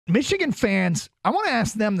Michigan fans, I want to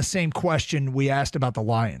ask them the same question we asked about the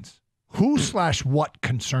Lions. Who/what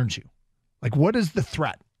concerns you? Like, what is the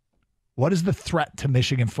threat? What is the threat to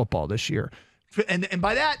Michigan football this year? And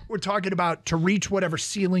by that, we're talking about to reach whatever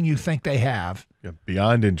ceiling you think they have. Yeah,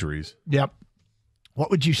 beyond injuries. Yep. What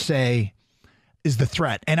would you say is the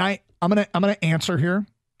threat? And I'm gonna answer here.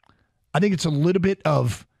 I think it's a little bit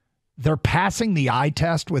of they're passing the eye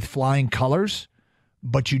test with flying colors,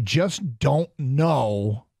 but you just don't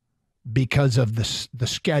know because of the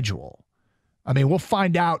schedule. I mean, we'll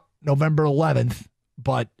find out November 11th,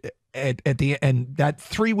 but at the end, that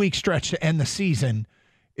 3-week stretch to end the season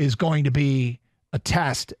is going to be a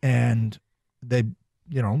test, and it's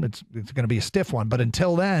going to be a stiff one. But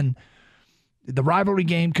until then, the rivalry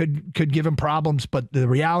game could give him problems. But the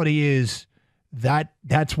reality is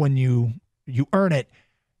that's when you earn it.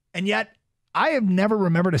 And yet, I have never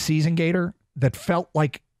remembered a season, Gator, that felt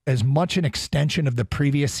like as much an extension of the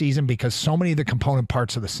previous season because so many of the component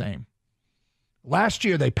parts are the same. Last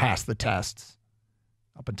year, they passed the tests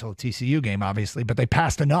up until the TCU game, obviously, but they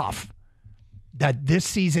passed enough that this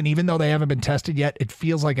season, even though they haven't been tested yet, it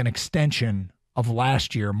feels like an extension of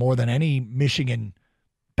last year more than any Michigan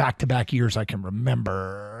back-to-back years I can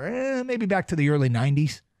remember. Maybe back to the early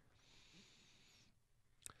 90s.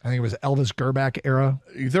 I think it was Elvis Gerbach era.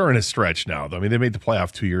 They're in a stretch now, though. I mean, they made the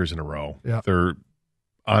playoff 2 years in a row. Yeah. They're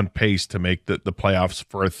on pace to make the playoffs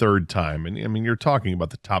for a third time. And, I mean, you're talking about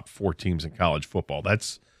the top 4 teams in college football.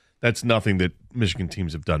 That's nothing that Michigan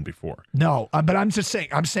teams have done before. No, but I'm saying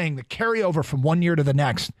the carryover from one year to the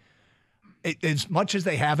next, as much as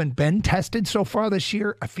they haven't been tested so far this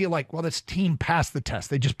year, I feel like, well, this team passed the test.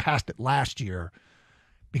 They just passed it last year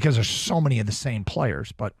because there's so many of the same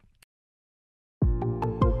players. But